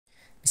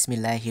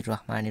বিসমিল্লাহির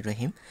রহমানির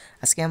রহিম।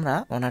 আজকে আমরা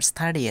অনার্স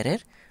থার্ড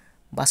ইয়ারের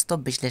বাস্তব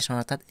বিশ্লেষণ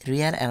অর্থাৎ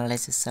রিয়াল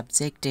অ্যানালাইসিস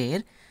সাবজেক্টের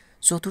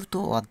চতুর্থ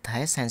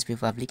অধ্যায় সায়েন্স বি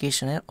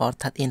পাবলিকেশনের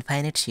অর্থাৎ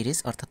ইনফাইনাইট সিরিজ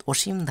অর্থাৎ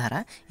অসীম ধারা,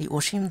 এই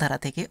অসীম ধারা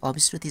থেকে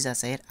অবিশ্রুতি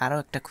যাচাইয়ের আরও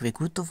একটা খুবই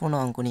গুরুত্বপূর্ণ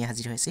অঙ্ক নিয়ে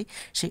হাজির হয়েছি।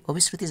 সেই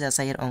অবিশ্রুতি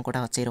যাচাইয়ের অঙ্কটা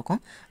হচ্ছে এরকম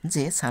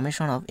যে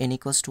summation of n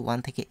equals to 1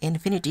 থেকে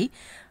ইনফিনিটি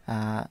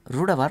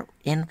রুট আবার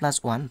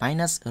n+1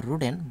 minus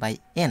root n by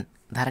n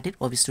ধারাটির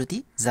অবিশ্রুতি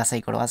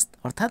যাচাই করো।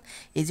 অর্থাৎ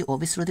এই যে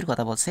অবিশ্রুতির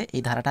কথা বলছে,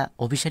 এই ধারাটা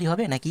অভিসারী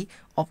হবে নাকি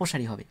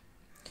অপসারী হবে,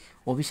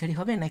 অভিসারী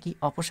হবে নাকি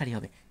অপসারী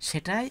হবে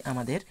সেটাই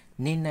আমাদের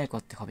নির্ণয়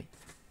করতে হবে।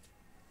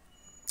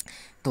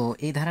 তো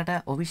এই ধারাটা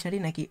অভিসারী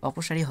নাকি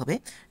অপসারী হবে,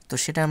 তো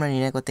সেটা আমরা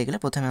নির্ণয় করতে গেলে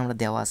প্রথমে আমরা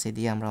দেওয়া আছে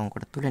দিয়ে আমরা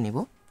অঙ্কটা তুলে নিব।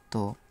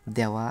 তো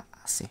দেওয়া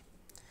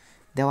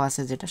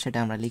আছে যেটা সেটা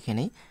আমরা লিখে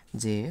নেই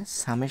যে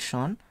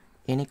সামেশন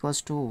n ইকুয়ালস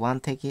টু 1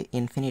 থেকে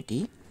ইনফিনিটি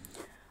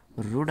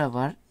রুট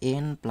আবার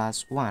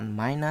n+1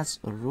 minus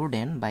root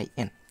n by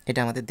n, এটা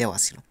আমাদের দেওয়া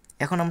ছিল।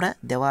 এখন আমরা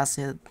দেওয়া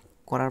আছে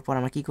করার পর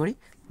আমরা কি করি,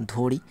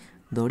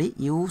 ধরি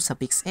you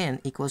suffix n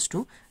equals to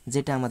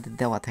যেটা আমাদের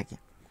দেওয়া থাকে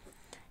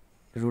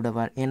রুট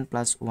আবার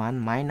n+1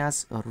 minus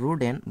root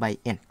n by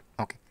n।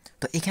 ওকে,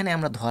 তো এখানে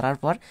আমরা ধরার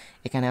পর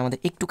এখানে আমাদের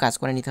একটু কাজ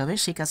করে নিতে হবে।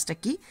 সেই কাজটা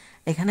কি,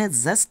 এখানে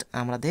জাস্ট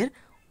আমাদের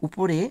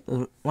উপরে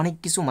অনেক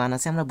কিছু মান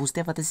আছে, আমরা বুঝতে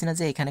পারতেছি না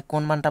যে এখানে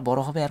কোন মানটা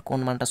বড় হবে আর কোন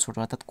মানটা ছোট,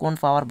 অর্থাৎ কোন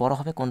পাওয়ার বড়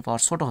হবে কোন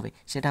পাওয়ার ছোট হবে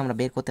সেটা আমরা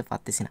বের করতে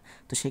পারতেছি না।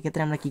 তো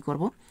সেক্ষেত্রে আমরা কি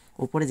করব,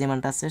 উপরে যে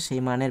মানটা আছে সেই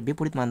মানের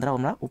বিপরীত মানটা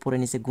আমরা উপরে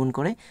নিচে গুণ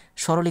করে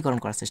সরলীকরণ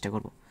করার চেষ্টা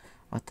করব।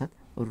 অর্থাৎ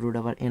রুট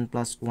আবার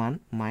n+1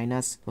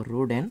 মাইনাস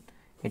রুট n,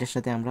 এটার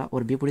সাথে আমরা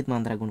ওর বিপরীত মান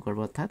দ্বারা গুণ করব,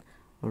 অর্থাৎ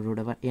রুট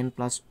আবার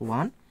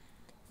n+1,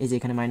 এই যে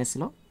এখানে মাইনাস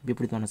ছিল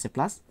বিপরীত মান হচ্ছে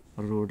প্লাস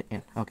রুট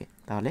n। ওকে,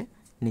 তাহলে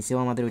নিচেও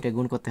আমাদের ওইটা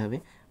গুণ করতে হবে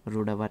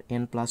রুট আবার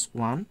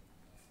n+1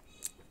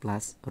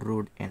 প্লাস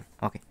রুট n।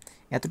 ওকে,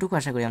 এতটুকু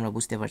আশা করি আমরা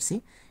বুঝতে পারছি।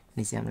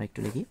 নিচে আমরা একটু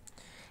লিখি,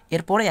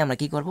 এরপরে আমরা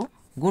কি করব,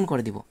 গুণ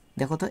করে দিব।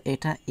 দেখো তো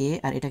এটা a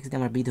আর এটাকে যদি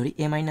আমরা b ধরি,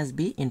 a minus b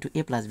into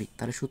a plus b,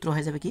 তাহলে সূত্র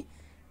হয়ে যাবে কি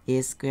a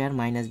square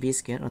minus b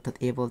square, অর্থাৎ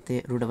a বলতে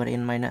রুট আবার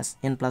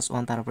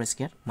n+1 তার উপর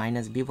স্কোয়ার,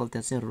 মাইনাস b বলতে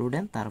হচ্ছে রুট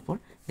n তার উপর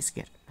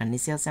স্কোয়ার, আর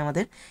নিচে আছে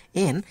আমাদের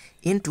n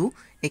ইন্টু,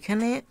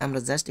 এখানে আমরা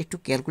জাস্ট একটু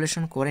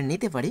ক্যালকুলেশন করে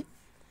নিতে পারি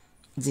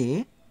যে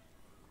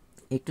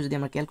একটু যদি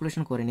আমরা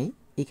ক্যালকুলেশন করে নিই,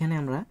 এখানে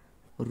আমরা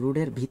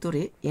রুটের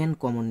ভিতরে n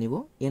কমন নিব,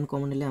 n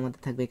কমন নিলে আমাদের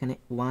থাকবে এখানে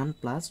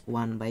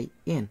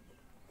 1+1/n।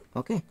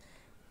 ওকে,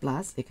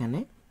 প্লাস এখানে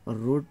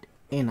রুট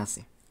n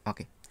আছে।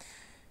 ওকে,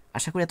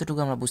 আশা করি এতটুকু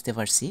আমরা বুঝতে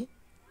পারছি।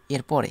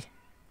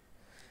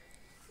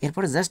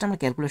 এরপরে জাস্ট আমরা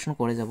ক্যালকুলেশন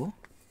করে যাব,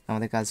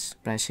 আমাদের কাজ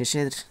প্রায়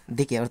শেষের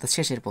দিকে অর্থাৎ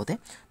শেষের পথে।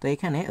 তো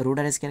এখানে রুট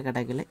আর স্কোয়ার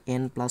কাটা গেলে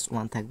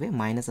n+1 থাকবে,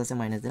 মাইনাস আছে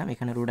মাইনাস দিলাম,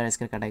 এখানে রুট আর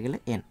স্কোয়ার কাটা গেলে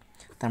n,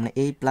 তার মানে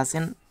এই প্লাস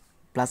n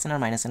আর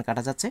মাইনাস n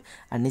কাটা যাচ্ছে,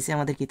 আর নিচে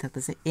আমাদের কি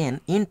থাকতেছে n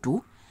ইন্টু,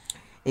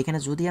 এখানে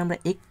যদি আমরা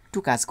একটু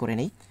কাজ করে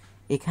নিই,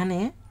 এখানে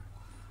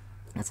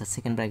আচ্ছা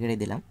সেকেন্ড ব্র্যাকেটে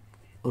দিলাম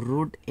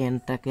রুট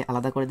nটাকে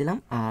আলাদা করে দিলাম,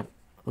 আর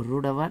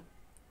রুট আবার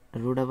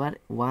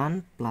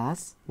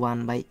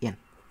 1+1/n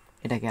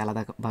এটাকে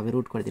আলাদাভাবে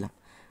রুট করে দিলাম,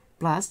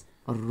 প্লাস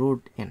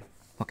রুট n।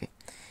 ওকে,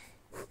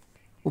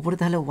 উপরে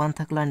তাহলে 1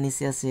 থাকলো আর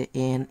নিচে আছে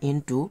n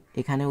ইন্টু,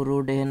 এখানেও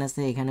রুট n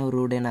আছে এখানেও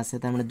রুট n আছে,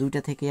 তার মানে দুইটা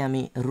থেকে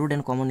আমি রুট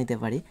n কমন নিতে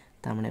পারি,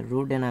 তার মানে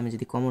রুট n আমি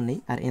যদি কমন নিই,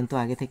 আর n তো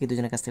আগে থেকে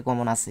দুজনের কাছ থেকে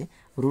কমন আছে,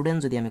 রুট n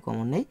যদি আমি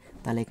কমন নিই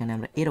তাহলে এখানে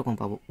আমরা এরকম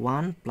পাবো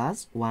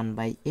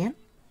 1+1/n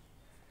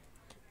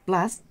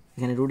প্লাস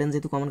এখানে রুট n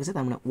যেহেতু কমন গেছে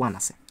তার মানে 1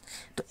 আছে।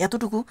 তো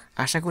এতটুকু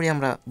আশা করি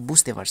আমরা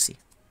বুঝতে পারছি।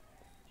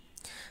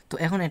 তো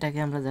এখন এটাকে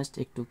আমরা জাস্ট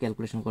একটু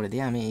ক্যালকুলেশন করে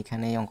দিই, আমি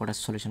এখানে এই অঙ্কটা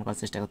সলিউশন করার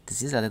চেষ্টা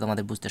করতেছি যাতে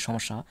তোমাদের বুঝতে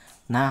সমস্যা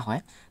না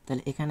হয়।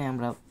 তাহলে এখানে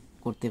আমরা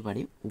করতে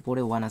পারি,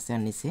 উপরে 1 আছে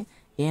আর নিচে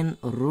n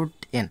রুট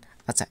n।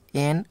 আচ্ছা,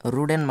 n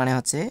রুট n মানে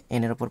হচ্ছে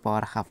n এর উপর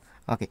পাওয়ার হাফ।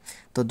 ওকে,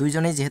 তো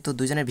যেহেতু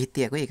দুইজনের ভিত্তি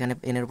একই, এখানে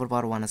n এর উপর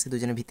পাওয়ার 1 আছে,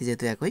 দুইজনের ভিত্তি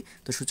যেহেতু একই,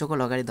 তো সূচক ও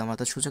লগারিদম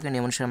অর্থাৎ সূচকের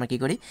নিয়ম অনুসারে আমরা কী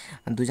করি,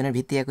 দুইজনের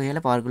ভিত্তি একই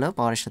হলে পাওয়ারগুলো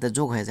পাওয়ারের সাথে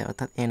যোগ হয়ে যায়,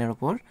 অর্থাৎ n এর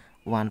উপর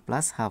 1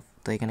 প্লাস হাফ।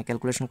 তো এখানে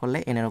ক্যালকুলেশন করলে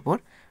n এর উপর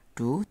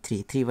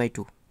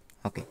 3/2।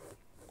 ওকে,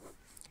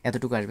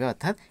 এতটুকু আসবে,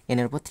 অর্থাৎ n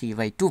এর উপর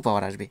 3/2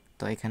 পাওয়ার আসবে।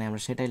 তো এখানে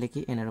আমরা সেটাই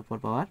লিখি, n এর উপর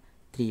পাওয়ার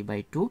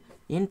 3/2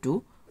 ইন্টু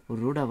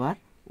রুট আবার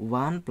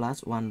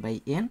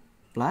 1+1/n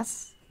প্লাস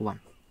 1।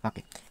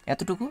 ওকে,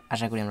 এতটুকু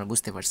আশা করি আমরা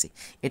বুঝতে পারছি।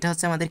 এটা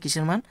হচ্ছে আমাদের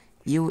কিসের মান,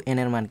 ইউ এন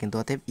এর মান, কিন্তু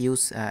অতএব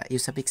you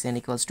suffix n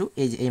equals to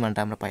এই মানটা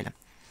আমরা পাইলাম।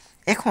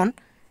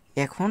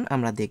 এখন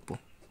আমরা দেখব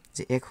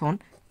যে এখন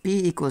পি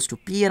ইকুয়ালস টু,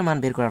 পি এর মান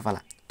বের করার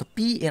পালা। তো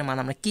পি এর মান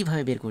আমরা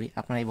কীভাবে বের করি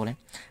আপনারাই বলেন।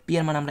 পি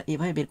এর মান আমরা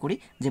এভাবে বের করি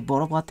যে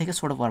বড় পাওয়ার থেকে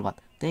ছোটো পাওয়ার বাদ।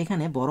 তো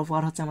এখানে বড়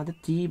পাওয়ার হচ্ছে আমাদের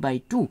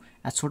 3/2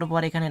 আর ছোটো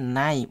পাওয়ার এখানে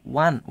নাই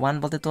 1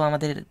 বলতে তো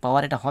আমাদের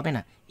পাওয়ার এটা হবে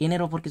না, এন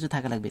এর ওপর কিছু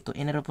থাকা লাগবে। তো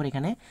এন এর ওপর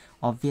এখানে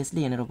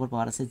অবভিয়াসলি এন এর ওপর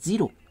পাওয়ার আছে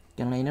 0,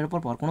 কেননা এন এর ওপর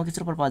পাওয়ার কোনো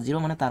কিছুর উপর পাওয়ার 0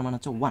 মানে তার মানে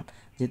হচ্ছে 1,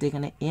 যেহেতু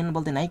এখানে এন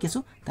বলতে নাই কিছু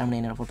তার মানে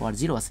এন এর ওপর পাওয়ার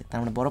 0 আছে, তার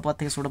মানে বড় পাওয়ার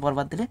থেকে ছোটো পাওয়ার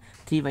বাদ দিলে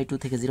 3/2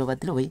 থেকে 0 বাদ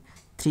দিলে ওই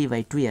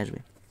 3/2 আসবে।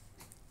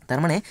 তার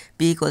মানে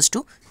পি ইকুয়ালস টু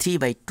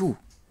 3/2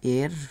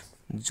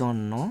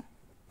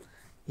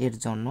 এর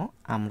জন্য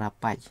আমরা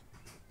পাই।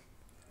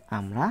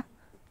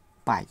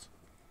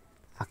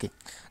 ওকে,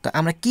 তো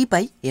আমরা কি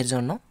পাই এর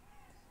জন্য,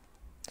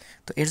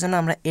 তো তো এর জন্য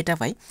আমরা এটা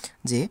পাই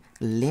যে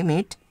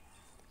limit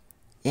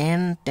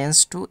n tends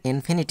to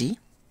infinity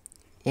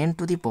n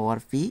to the power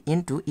p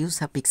into you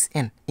suffix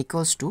n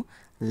equals to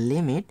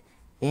limit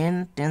n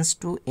tends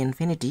to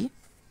infinity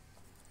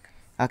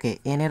okay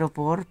n এর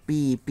ওপর p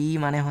p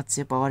মানে হচ্ছে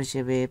পাওয়ার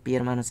হিসেবে p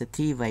এর মান হচ্ছে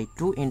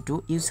 3/2 ইন্টু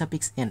ইউ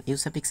সাফিক্স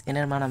n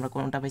এর মান আমরা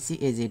কোনটা পাইছি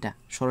এই যে এটা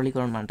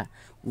সরলীকরণ মানটা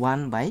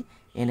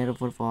 1/n এর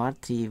ওপর পাওয়ার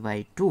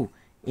 3/2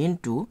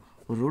 into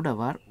root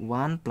over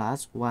 1 plus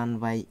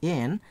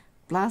 1/n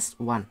plus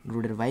 1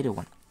 রুটের বাইরে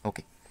 1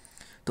 ওকে।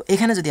 তো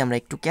এখানে যদি আমরা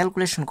একটু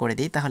ক্যালকুলেশন করে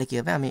দিই তাহলে কী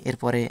হবে, আমি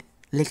এরপরে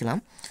লিখলাম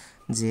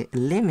যে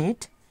limit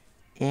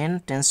n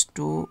tends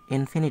to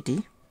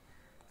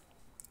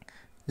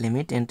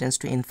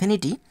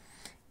infinity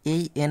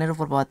এই n এর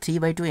উপর পাওয়ার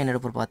 3/2 n এর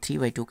উপর পাওয়ার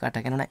 3/2 কাটা,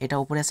 কেননা এটা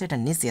উপরে আছে এটা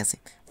নিচে আছে,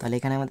 তাহলে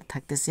এখানে আমাদের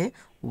থাকতেছে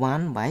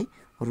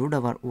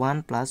 1/√1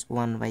 প্লাস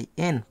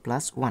 1/n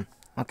প্লাস 1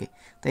 ওকে।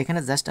 তো এখানে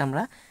জাস্ট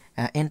আমরা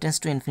n টেন্স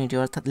টু ইনফিনিটি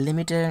অর্থাৎ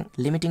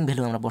লিমিটিং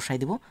ভ্যালু আমরা বসাই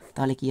দিব,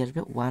 তাহলে কি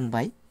আসবে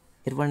 1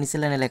 এরপর নিচের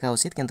লাইনে লেখা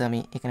উচিত কিন্তু আমি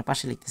এখানে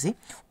পাশে লিখতেছি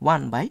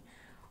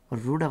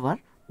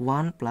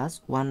 1/√1 প্লাস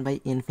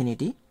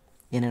 1/ইনফিনিটি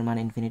n এর মান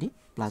ইনফিনিটি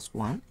প্লাস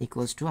 1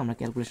 ইকুয়ালস টু আমরা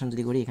ক্যালকুলেশন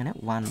যদি করি এখানে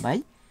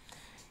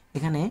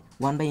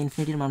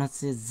 1/ইনফিনিটির মান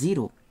হচ্ছে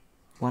 0,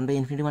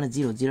 1/ইনফিনিটি মানে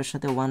 0, 0 এর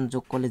সাথে 1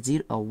 যোগ করলে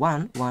 0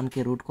 1 কে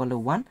রুট করলে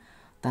 1,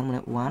 তার মানে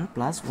 1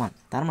 প্লাস 1,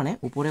 তার মানে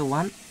উপরে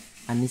 1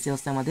 আর নিচে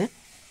হচ্ছে আমাদের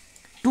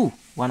 2,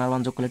 1 আর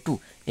 1 যোগ করলে 2,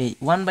 এই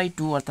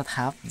 1/2 অর্থাৎ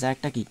হাফ, যা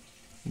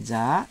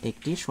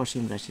একটি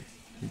সসীম রাশি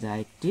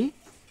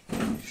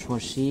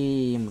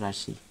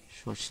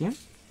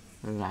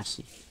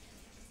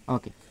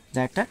ওকে,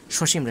 যা একটা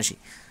সসীম রাশি।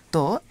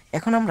 তো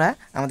এখন আমরা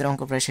আমাদের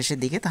অঙ্ক প্রায় শেষের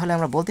দিকে, তাহলে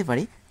আমরা বলতে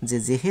পারি যে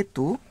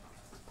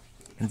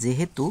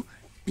যেহেতু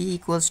p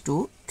ইকুয়ালস টু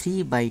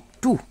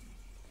 3/2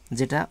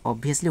 যেটা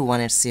অবভিয়াসলি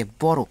 1 এর চেয়ে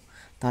বড়,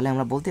 তাহলে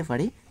আমরা বলতে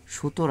পারি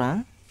সুতরাং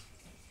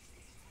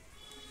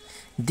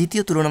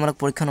দ্বিতীয় তুলনামূলক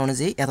পরীক্ষণ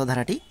অনুযায়ী এত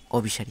ধারাটি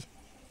অভিসারী।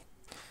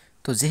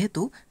 তো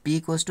যেহেতু p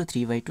ইকুয়ালস টু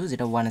 3/2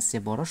 যেটা 1 এর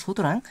চেয়ে বড়,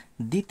 সুতরাং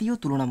দ্বিতীয়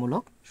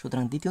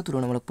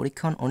তুলনামূলক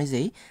পরীক্ষণ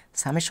অনুযায়ী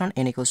সামেশন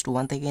n ইকুয়ালস টু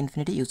 1 থেকে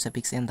ইনফিনিটি ইউ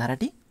সাফিক্স n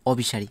ধারাটি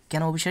অভিসারী।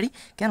 কেন অভিসারী?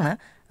 কেননা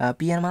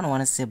p এর মান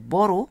 1 এর চেয়ে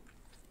বড়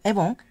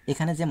এবং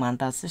এখানে যে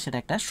মানটা আছে সেটা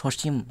একটা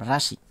সসীম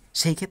রাশি,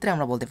 সেই ক্ষেত্রে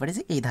আমরা বলতে পারি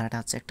যে এই ধারাটা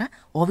হচ্ছে একটা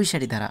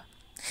অভিসারী ধারা।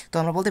 তো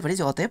আমরা বলতে পারি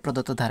যে অতএব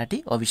প্রদত্ত ধারাটি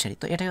অভিসারী।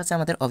 তো এটাই হচ্ছে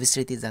আমাদের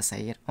অবিস্তৃতি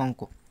যাচাইয়ের অঙ্ক।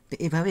 তো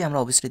এইভাবেই আমরা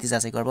অবিস্তৃতি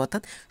যাচাই করবো,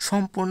 অর্থাৎ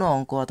সম্পূর্ণ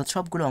অঙ্ক অর্থাৎ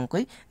সবগুলো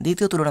অঙ্কই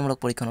দ্বিতীয় তুলনামূলক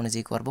পরীক্ষণ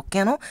অনুযায়ী করব।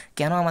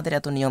 কেন আমাদের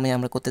এত নিয়মে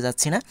আমরা করতে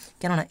যাচ্ছি না?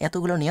 কেননা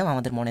এতগুলো নিয়ম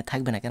আমাদের মনে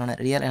থাকবে না, কেননা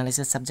রিয়েল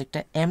অ্যানালাইসিস সাবজেক্টটা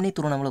এমনি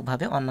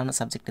তুলনামূলকভাবে অন্যান্য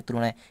সাবজেক্টের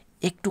তুলনায়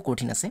একটু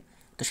কঠিন আছে।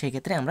 তো সেই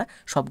ক্ষেত্রে আমরা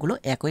সবগুলো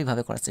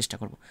একইভাবে করার চেষ্টা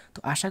করব। তো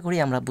আশা করি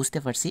আমরা বুঝতে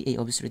পারছি এই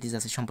অবিস্তৃতি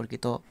যাচাই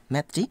সম্পর্কিত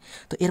ম্যাথটি।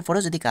 তো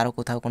এরপরেও যদি কারো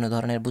কোথাও কোনো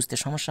ধরনের বুঝতে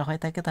সমস্যা হয়ে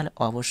থাকে তাহলে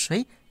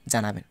অবশ্যই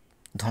জানাবেন।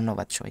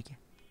 ধন্যবাদ সবাইকে।